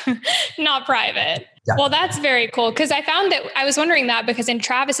 Yeah, not private. Yeah. Well, that's very cool, because I found that I was wondering that because in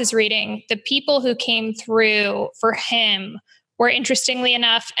Travis's reading, the people who came through for him were, interestingly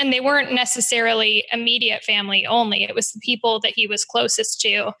enough, and they weren't necessarily immediate family only. It was the people that he was closest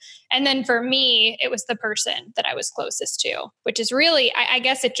to. And then for me, it was the person that I was closest to, which is really, I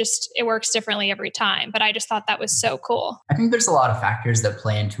guess it works differently every time. But I just thought that was so cool. I think there's a lot of factors that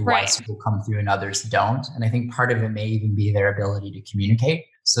play into why people come through and others don't. And I think part of it may even be their ability to communicate.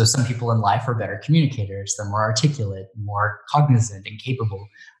 So some people in life are better communicators. They're more articulate, more cognizant and capable.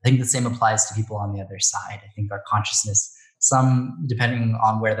 I think the same applies to people on the other side. I think our consciousness, some, depending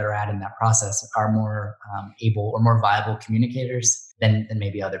on where they're at in that process, are more able or more viable communicators than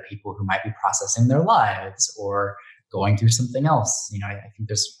maybe other people who might be processing their lives or going through something else. You know, I think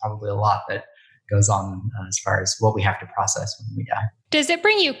there's probably a lot that goes on as far as what we have to process when we die. Does it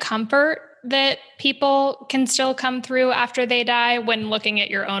bring you comfort that people can still come through after they die when looking at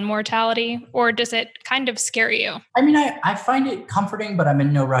your own mortality? Or does it kind of scare you? I mean, I find it comforting, but I'm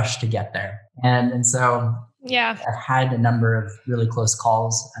in no rush to get there. And so yeah, I've had a number of really close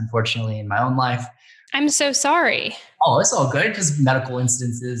calls, unfortunately, in my own life. I'm so sorry. Oh, it's all good. Just medical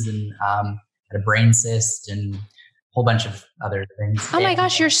instances, and had a brain cyst and a whole bunch of other things. Oh my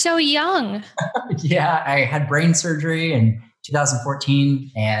gosh, you're so young. Yeah, I had brain surgery in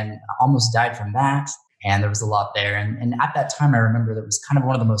 2014 and almost died from that. And there was a lot there. And at that time, I remember that was kind of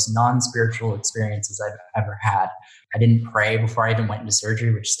one of the most non-spiritual experiences I've ever had. I didn't pray before I even went into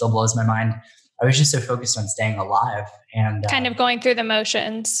surgery, which still blows my mind. I was just so focused on staying alive and kind of going through the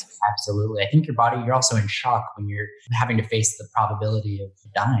motions. Absolutely. I think you're also in shock when you're having to face the probability of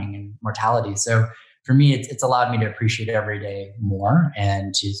dying and mortality. So for me, it's allowed me to appreciate every day more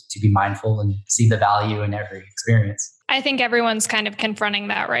and to be mindful and see the value in every experience. I think everyone's kind of confronting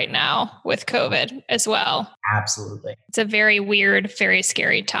that right now with COVID as well. Absolutely. It's a very weird, very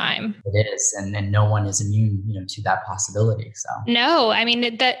scary time. It is. And no one is immune, to that possibility. So no, I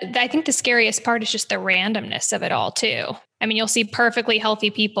mean, I think the scariest part is just the randomness of it all too. I mean, you'll see perfectly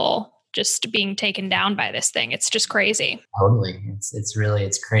healthy people just being taken down by this thing. It's just crazy. Totally.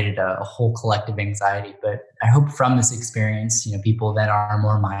 It's created a whole collective anxiety. But I hope from this experience, people that are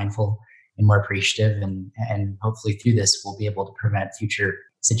more mindful and more appreciative, and hopefully through this, we'll be able to prevent future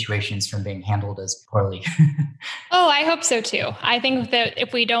situations from being handled as poorly. Oh, I hope so too. I think that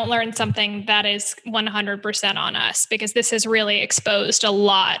if we don't learn something, that is 100% on us, because this has really exposed a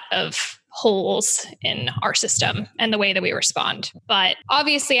lot of holes in our system and the way that we respond. But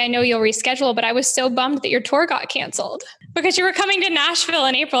obviously, I know you'll reschedule, but I was so bummed that your tour got canceled because you were coming to Nashville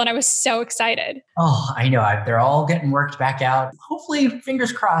in April and I was so excited. Oh, I know. They're all getting worked back out. Hopefully,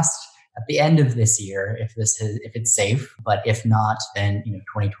 fingers crossed, at the end of this year, if it's safe. But if not, then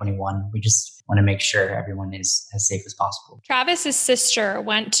 2021. We just want to make sure everyone is as safe as possible. Travis's sister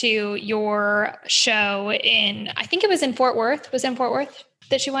went to your show I think it was in Fort Worth. Was it in Fort Worth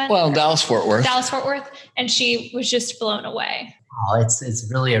that she went? Well, Dallas-Fort Worth. Dallas-Fort Worth. And she was just blown away. Oh, it's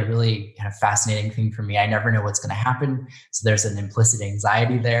really a really kind of fascinating thing for me. I never know what's going to happen. So there's an implicit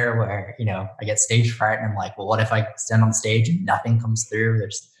anxiety there where, I get stage fright and I'm like, well, what if I stand on stage and nothing comes through?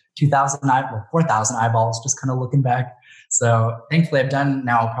 There's 4,000 eyeballs just kind of looking back. So thankfully I've done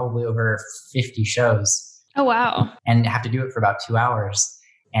now probably over 50 shows. Oh, wow. And have to do it for about 2 hours.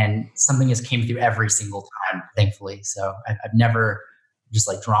 And something has came through every single time, thankfully. So I've never just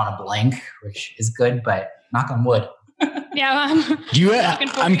drawn a blank, which is good, but knock on wood. Yeah.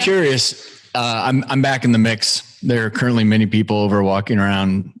 I'm curious. I'm back in the mix. There are currently many people over walking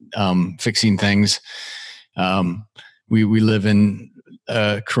around fixing things. We live in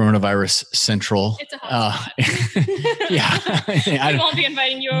coronavirus central. It's a hot yeah. I won't be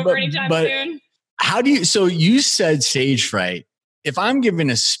inviting you over anytime soon. How do you, so you said stage fright. If I'm giving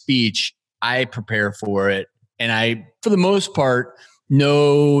a speech, I prepare for it. And I, for the most part,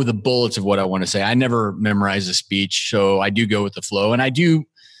 know the bullets of what I want to say. I never memorize a speech. So I do go with the flow. And I do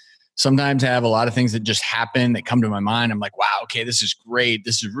sometimes have a lot of things that just happen that come to my mind. I'm like, wow, okay, this is great.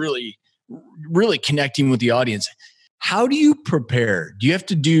 This is really, really connecting with the audience. How do you prepare? Do you have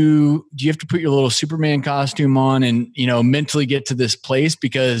to put your little Superman costume on and, mentally get to this place?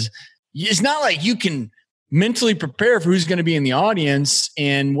 Because it's not like you can mentally prepare for who's going to be in the audience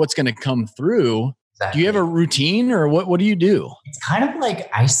and what's going to come through. Exactly. Do you have a routine, or what do you do? It's kind of like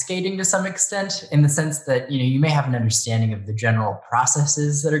ice skating to some extent, in the sense that, you may have an understanding of the general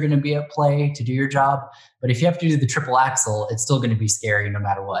processes that are going to be at play to do your job. But if you have to do the triple axel, it's still going to be scary no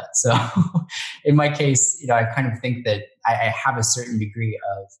matter what. So in my case, I kind of think that I have a certain degree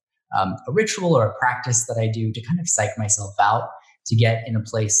of a ritual or a practice that I do to kind of psych myself out to get in a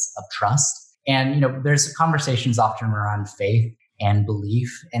place of trust. And, there's conversations often around faith and belief.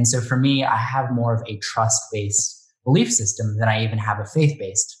 And so for me, I have more of a trust-based belief system than I even have a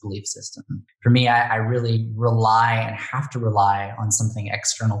faith-based belief system. For me, I really rely and have to rely on something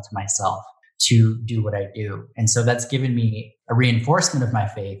external to myself to do what I do. And so that's given me a reinforcement of my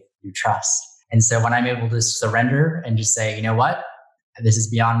faith through trust. And so when I'm able to surrender and just say, you know what, this is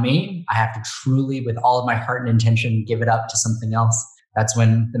beyond me, I have to truly, with all of my heart and intention, give it up to something else. That's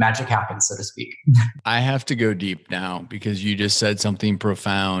when the magic happens, so to speak. I have to go deep now because you just said something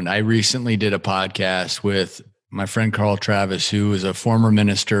profound. I recently did a podcast with my friend Carl Travis, who is a former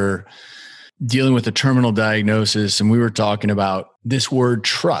minister dealing with a terminal diagnosis. And we were talking about this word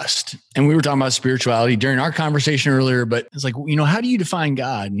trust. And we were talking about spirituality during our conversation earlier, but it's like, how do you define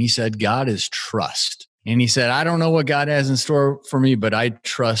God? And he said, God is trust. And he said, I don't know what God has in store for me, but I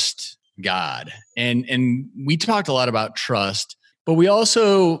trust God. And we talked a lot about trust. But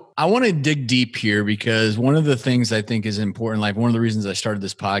I want to dig deep here, because one of the things I think is important in life, one of the reasons I started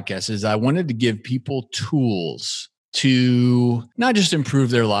this podcast, is I wanted to give people tools to not just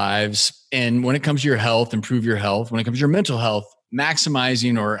improve their lives. And when it comes to your health, improve your health. When it comes to your mental health,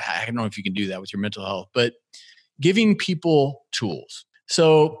 maximizing, or I don't know if you can do that with your mental health, but giving people tools.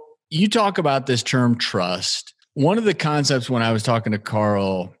 So you talk about this term trust. One of the concepts when I was talking to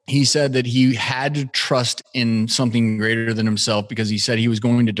Carl, he said that he had to trust in something greater than himself, because he said he was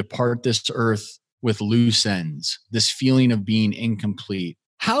going to depart this earth with loose ends, this feeling of being incomplete.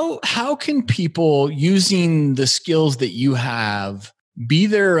 How can people, using the skills that you have, be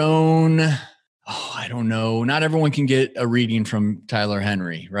their own, I don't know, not everyone can get a reading from Tyler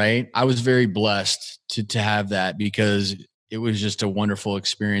Henry, right? I was very blessed to have that, because it was just a wonderful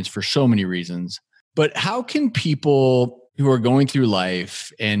experience for so many reasons. But how can people who are going through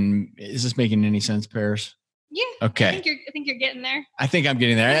life, and is this making any sense, Paris? Yeah. Okay. I think you're getting there. I think I'm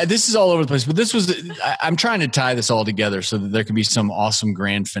getting there. This is all over the place, but I'm trying to tie this all together so that there can be some awesome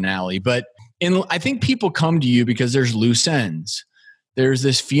grand finale. But I think people come to you because there's loose ends. There's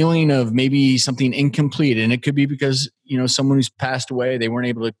this feeling of maybe something incomplete, and it could be because, someone who's passed away, they weren't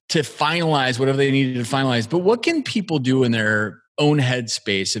able to finalize whatever they needed to finalize. But what can people do in their own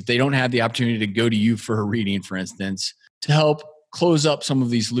headspace if they don't have the opportunity to go to you for a reading, for instance, to help close up some of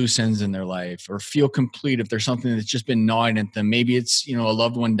these loose ends in their life, or feel complete if there's something that's just been gnawing at them? Maybe it's, a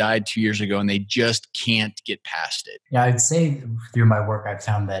loved one died 2 years ago and they just can't get past it. Yeah, I'd say through my work, I've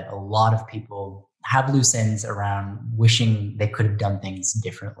found that a lot of people have loose ends around wishing they could have done things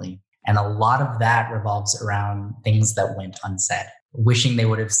differently. And a lot of that revolves around things that went unsaid. Wishing they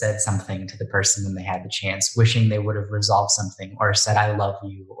would have said something to the person when they had the chance, wishing they would have resolved something or said, I love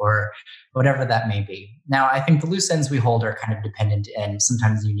you, or whatever that may be. Now, I think the loose ends we hold are kind of dependent and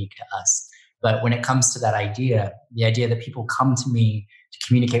sometimes unique to us. But when it comes to that idea, the idea that people come to me to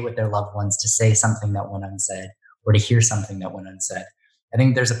communicate with their loved ones, to say something that went unsaid, or to hear something that went unsaid, I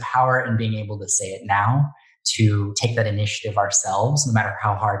think there's a power in being able to say it now, to take that initiative ourselves, no matter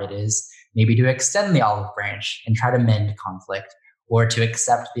how hard it is, maybe to extend the olive branch and try to mend conflict, or to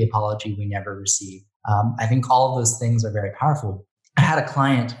accept the apology we never received. I think all of those things are very powerful. I had a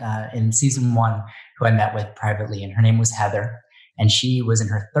client in season 1 who I met with privately, and her name was Heather, and she was in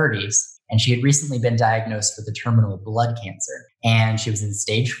her 30s, and she had recently been diagnosed with a terminal blood cancer, and she was in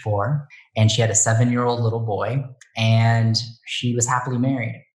stage 4, and she had a 7-year-old little boy, and she was happily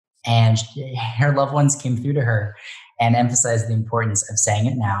married. And her loved ones came through to her and emphasized the importance of saying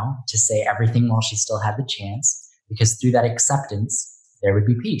it now, to say everything while she still had the chance, because through that acceptance, there would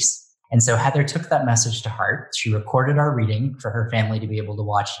be peace. And so Heather took that message to heart. She recorded our reading for her family to be able to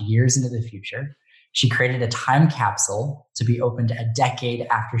watch years into the future. She created a time capsule to be opened a decade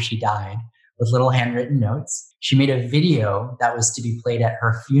after she died with little handwritten notes. She made a video that was to be played at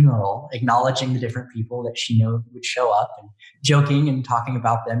her funeral, acknowledging the different people that she knew would show up and joking and talking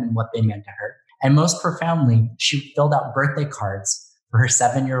about them and what they meant to her. And most profoundly, she filled out birthday cards for her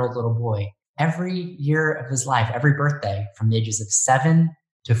 7-year-old little boy every year of his life, every birthday from the ages of 7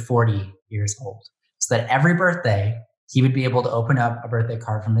 to 40 years old. So that every birthday, he would be able to open up a birthday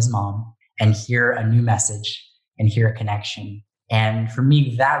card from his mom and hear a new message and hear a connection. And for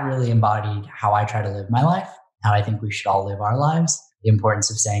me, that really embodied how I try to live my life, how I think we should all live our lives, the importance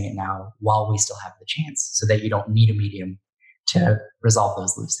of saying it now while we still have the chance so that you don't need a medium to resolve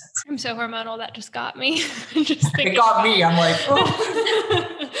those loose ends. I'm so hormonal. That just got me. Just it got me. I'm like,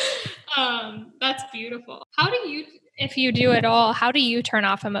 oh. That's beautiful. How do you, if you do it all, how do you turn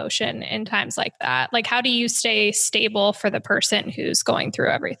off emotion in times like that? Like, how do you stay stable for the person who's going through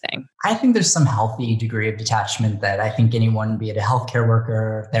everything? I think there's some healthy degree of detachment that I think anyone, be it a healthcare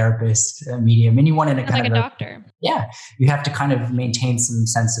worker, therapist, a medium, anyone in a kind like of a doctor. Yeah, you have to kind of maintain some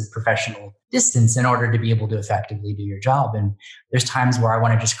sense of professional distance in order to be able to effectively do your job. And there's times where I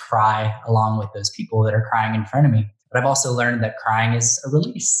want to just cry along with those people that are crying in front of me. But I've also learned that crying is a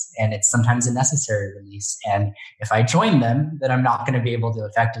release, and it's sometimes a necessary release. And if I join them, then I'm not going to be able to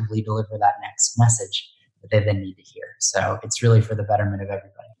effectively deliver that next message that they then need to hear. So it's really for the betterment of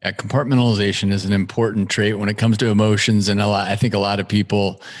everybody. Yeah, compartmentalization is an important trait when it comes to emotions. And I think a lot of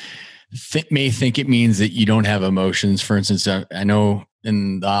people may think it means that you don't have emotions. For instance, I know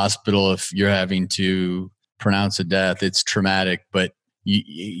in the hospital, if you're having to pronounce a death, it's traumatic. But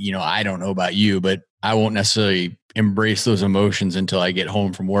you know, I don't know about you, but I won't necessarily embrace those emotions until I get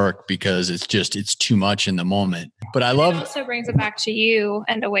home from work because it's too much in the moment. But I love it also brings it back to you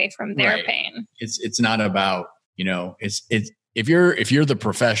and away from their right. pain. It's not about, you know, it's if you're the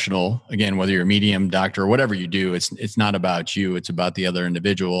professional, again, whether you're a medium, doctor, or whatever you do, it's not about you, it's about the other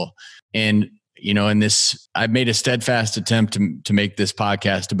individual. And you know, in this, I've made a steadfast attempt to make this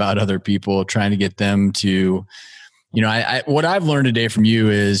podcast about other people, trying to get them to, you know, what I've learned today from you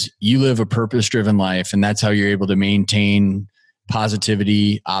is you live a purpose-driven life, and that's how you're able to maintain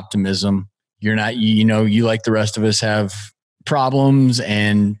positivity, optimism. You're not, you know, you like the rest of us have problems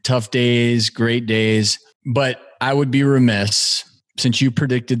and tough days, great days. But I would be remiss, since you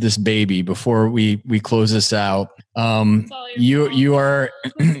predicted this baby before we close this out. You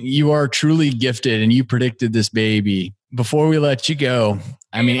are truly gifted, and you predicted this baby. Before we let you go,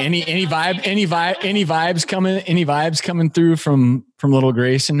 I mean, any vibes coming through from little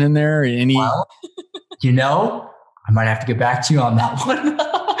Grayson in there? Well, you know, I might have to get back to you on that one.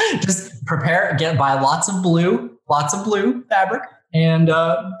 Just prepare, buy lots of blue fabric. And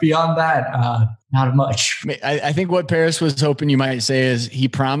beyond that, not much. I think what Paris was hoping you might say is he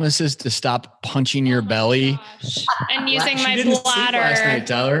promises to stop punching your belly. Gosh. And using my bladder. Last night,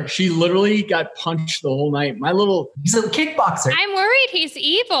 Tyler. She literally got punched the whole night. He's a kickboxer. I'm worried he's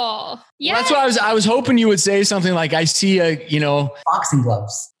evil. Yeah, well, that's why I was hoping you would say something like, I see boxing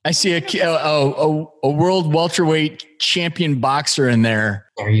gloves. I see a world welterweight champion boxer in there.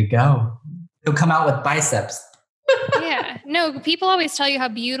 There you go. He'll come out with biceps. Yeah, no, people always tell you how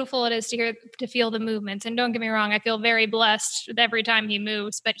beautiful it is to feel the movements. And don't get me wrong, I feel very blessed with every time he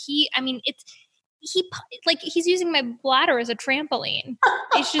moves, but he's using my bladder as a trampoline.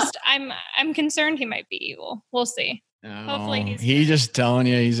 It's just, I'm concerned he might be evil. We'll see. Hopefully he's just telling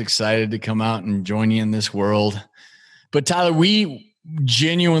you he's excited to come out and join you in this world. But Tyler, we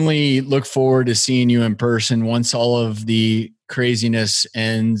genuinely look forward to seeing you in person once all of the craziness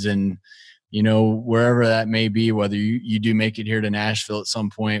ends, and you know, wherever that may be, whether you do make it here to Nashville at some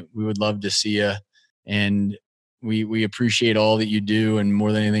point, we would love to see you. And we appreciate all that you do. And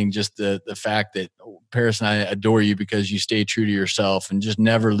more than anything, just the fact that Paris and I adore you because you stay true to yourself and just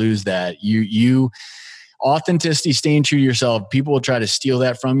never lose that. You authenticity, staying true to yourself. People will try to steal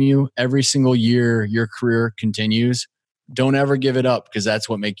that from you. Every single year, your career continues. Don't ever give it up, because that's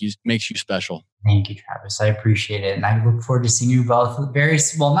what makes you special. Thank you, Travis. I appreciate it. And I look forward to seeing you both not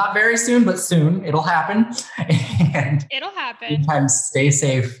very soon, but soon. It'll happen. And it'll happen. Sometimes stay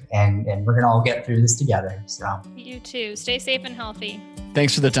safe, and we're going to all get through this together. So you too. Stay safe and healthy.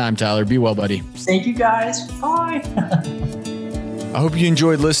 Thanks for the time, Tyler. Be well, buddy. Thank you, guys. Bye. I hope you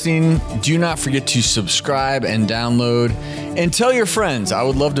enjoyed listening. Do not forget to subscribe and download, and tell your friends. I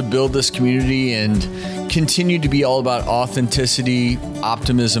would love to build this community and continue to be all about authenticity,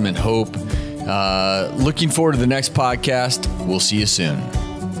 optimism, and hope. Looking forward to the next podcast. We'll see you soon.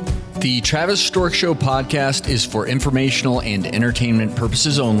 The Travis Stork Show podcast is for informational and entertainment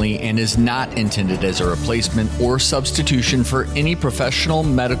purposes only and is not intended as a replacement or substitution for any professional,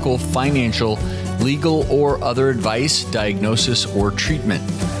 medical, financial, legal, or other advice, diagnosis, or treatment.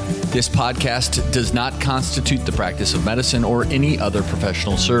 This podcast does not constitute the practice of medicine or any other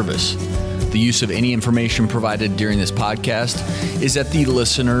professional service. The use of any information provided during this podcast is at the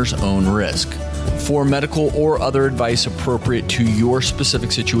listener's own risk. For medical or other advice appropriate to your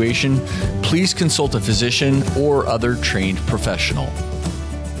specific situation, please consult a physician or other trained professional.